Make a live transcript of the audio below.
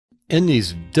In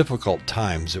these difficult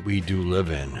times that we do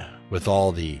live in, with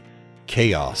all the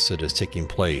chaos that is taking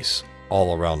place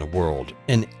all around the world,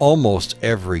 in almost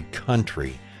every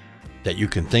country that you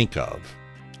can think of,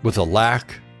 with a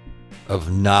lack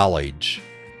of knowledge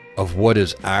of what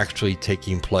is actually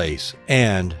taking place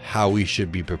and how we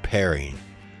should be preparing.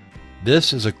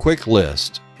 This is a quick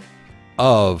list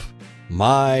of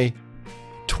my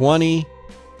 20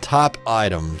 top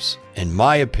items, in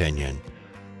my opinion,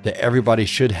 that everybody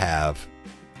should have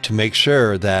to make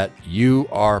sure that you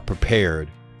are prepared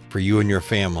for you and your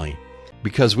family,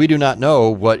 because we do not know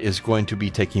what is going to be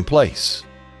taking place.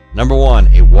 Number one,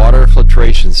 a water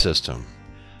filtration system.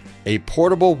 A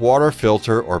portable water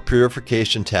filter or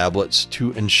purification tablets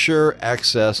to ensure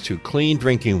access to clean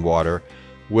drinking water,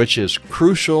 which is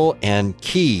crucial and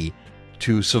key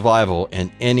to survival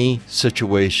in any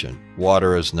situation.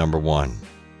 Water is number one.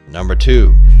 Number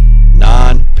two,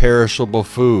 non-perishable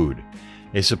food.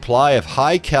 A supply of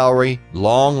high-calorie,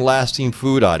 long-lasting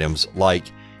food items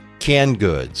like canned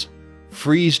goods,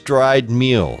 freeze-dried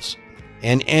meals,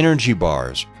 and energy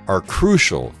bars are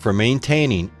crucial for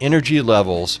maintaining energy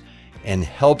levels and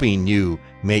helping you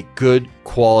make good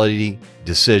quality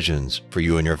decisions for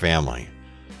you and your family.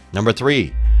 Number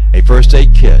three, a first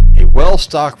aid kit. A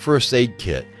well-stocked first aid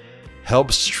kit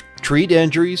helps treat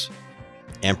injuries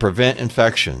and prevent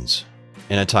infections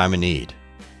in a time of need.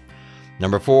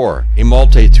 Number four, a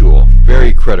multi-tool,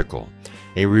 very critical.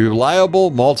 A reliable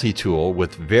multi-tool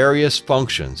with various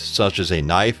functions such as a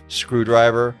knife,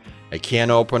 screwdriver, a can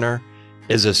opener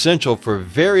is essential for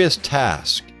various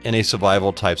tasks in a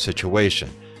survival type situation.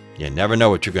 You never know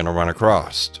what you're going to run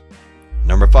across.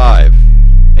 Number five,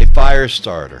 a fire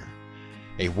starter.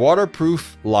 A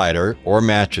waterproof lighter or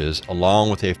matches along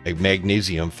with a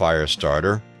magnesium fire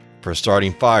starter for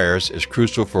starting fires is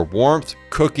crucial for warmth,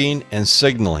 cooking, and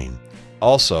signaling.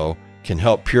 Also can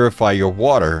help purify your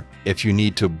water if you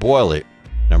need to boil it.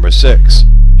 Number six,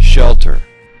 shelter.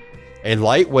 A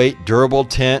lightweight, durable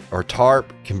tent or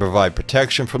tarp can provide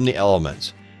protection from the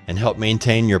elements and help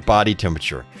maintain your body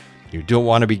temperature. You don't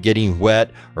want to be getting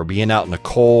wet or being out in the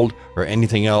cold or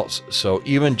anything else. So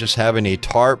even just having a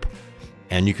tarp,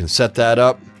 and you can set that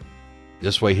up,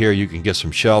 this way here you can get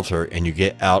some shelter and you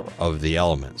get out of the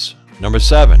elements. Number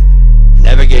seven,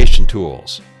 navigation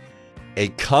tools. A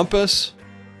compass,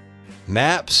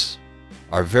 maps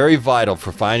are very vital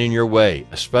for finding your way,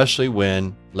 especially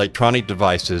when electronic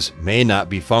devices may not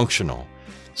be functional.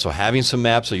 So having some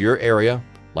maps of your area,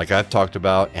 like I've talked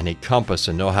about, and a compass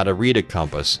and know how to read a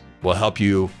compass will help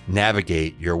you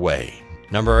navigate your way.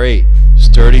 Number eight,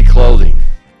 sturdy clothing.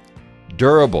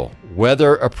 Durable,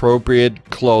 weather-appropriate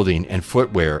clothing and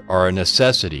footwear are a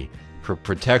necessity for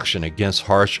protection against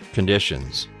harsh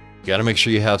conditions. You got to make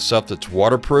sure you have stuff that's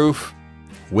waterproof,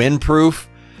 windproof,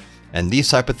 and these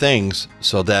type of things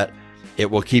so that it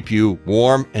will keep you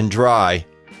warm and dry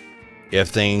if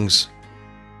things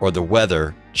or the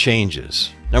weather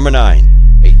changes. Number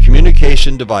nine, a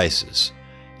communication devices.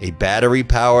 A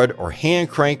battery-powered or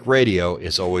hand-crank radio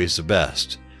is always the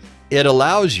best. It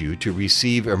allows you to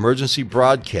receive emergency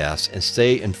broadcasts and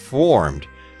stay informed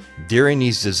during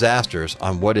these disasters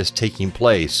on what is taking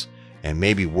place and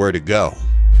maybe where to go.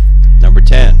 Number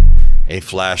 10, a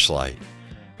flashlight.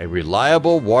 A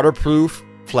reliable waterproof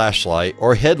flashlight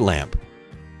or headlamp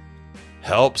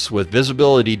helps with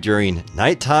visibility during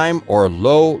nighttime or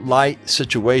low light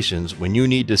situations when you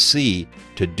need to see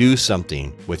to do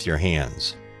something with your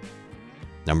hands.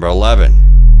 Number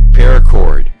 11,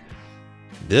 paracord.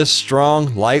 This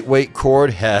strong, lightweight cord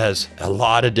has a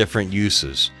lot of different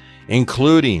uses,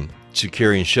 including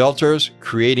securing shelters,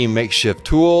 creating makeshift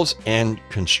tools, and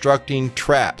constructing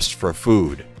traps for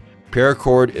food.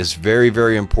 Paracord is very,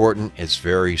 very important. It's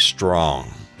very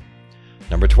strong.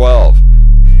 Number 12,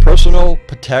 personal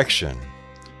protection.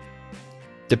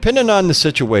 Depending on the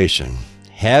situation,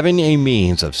 having a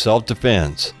means of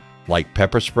self-defense like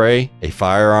pepper spray, a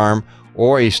firearm,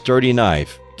 or a sturdy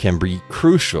knife can be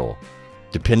crucial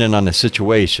depending on the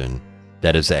situation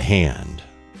that is at hand.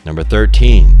 Number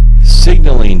 13,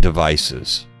 signaling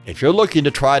devices. If you're looking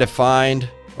to try to find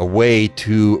a way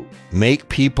to make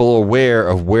people aware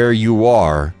of where you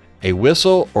are, a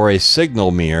whistle or a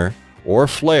signal mirror or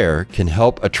flare can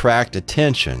help attract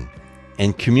attention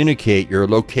and communicate your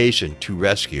location to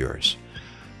rescuers.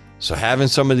 So having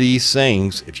some of these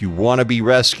things, if you want to be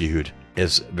rescued,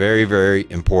 is very, very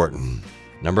important.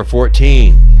 Number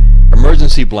 14,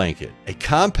 emergency blanket. A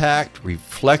compact,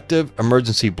 reflective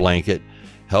emergency blanket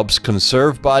helps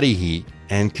conserve body heat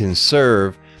and can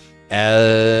serve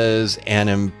as an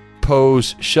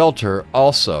imposed shelter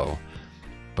also,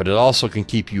 but it also can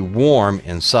keep you warm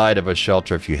inside of a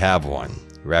shelter if you have one.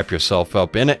 Wrap yourself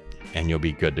up in it and you'll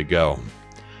be good to go.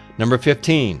 Number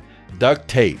 15, duct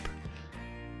tape.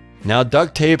 Now,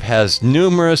 duct tape has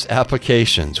numerous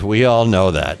applications. We all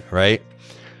know that, right?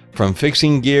 From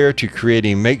fixing gear to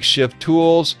creating makeshift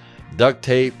tools, duct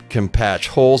tape can patch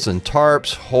holes in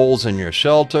tarps, holes in your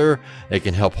shelter. It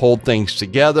can help hold things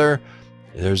together.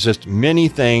 There's just many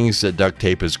things that duct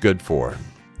tape is good for.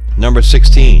 Number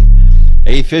 16,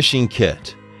 a fishing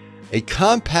kit. A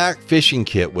compact fishing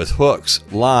kit with hooks,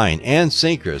 line, and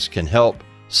sinkers can help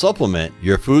supplement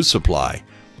your food supply.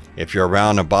 If you're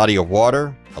around a body of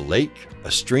water, a lake,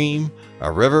 a stream,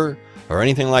 a river, or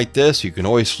anything like this, you can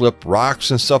always slip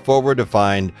rocks and stuff over to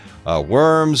find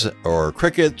worms or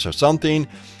crickets or something.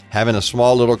 Having a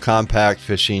small little compact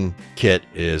fishing kit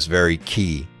is very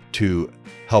key to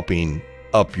helping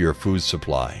up your food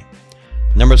supply.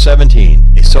 Number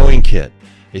 17, a sewing kit.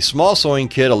 A small sewing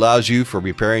kit allows you for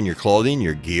repairing your clothing,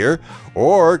 your gear,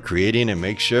 or creating a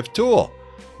makeshift tool.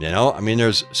 You know, I mean,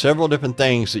 there's several different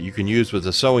things that you can use with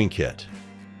a sewing kit.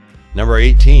 Number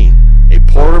 18, a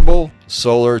portable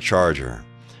solar charger.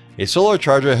 A solar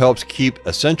charger helps keep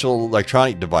essential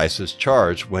electronic devices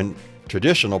charged when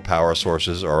traditional power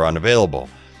sources are unavailable.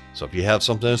 So if you have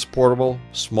something that's portable,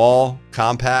 small,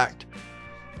 compact,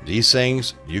 these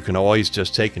things you can always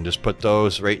just take and just put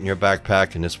those right in your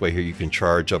backpack, and this way here you can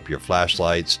charge up your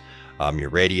flashlights, your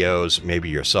radios, maybe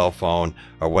your cell phone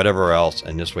or whatever else,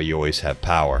 and this way you always have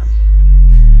power.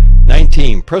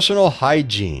 19, personal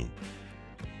hygiene.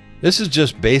 This is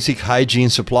just basic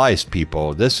hygiene supplies,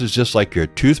 people. This is just like your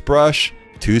toothbrush,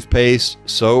 toothpaste,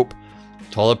 soap,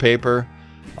 toilet paper.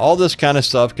 All this kind of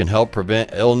stuff can help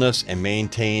prevent illness and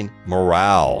maintain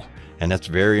morale. And that's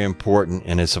very important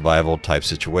in a survival type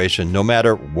situation, no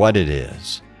matter what it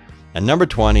is. And number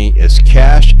 20 is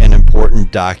cash and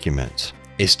important documents.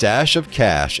 A stash of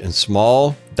cash and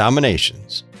small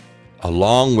denominations,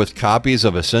 along with copies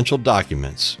of essential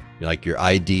documents like your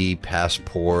ID,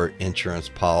 passport, insurance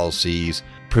policies,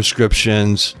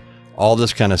 prescriptions, all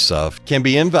this kind of stuff, can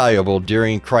be invaluable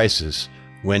during crisis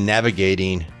when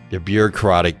navigating the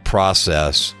bureaucratic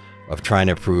process of trying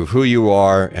to prove who you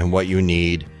are and what you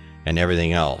need and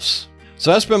everything else.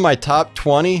 So that's been my top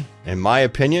 20, in my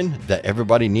opinion, that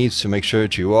everybody needs to make sure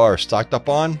that you are stocked up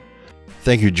on.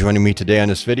 Thank you for joining me today on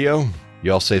this video.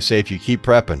 You all stay safe, you keep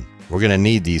prepping. We're gonna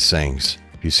need these things.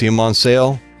 If you see them on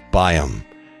sale, buy them.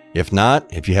 If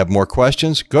not, if you have more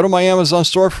questions, go to my Amazon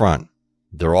storefront.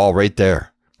 They're all right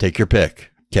there. Take your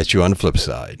pick. Catch you on the flip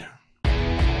side.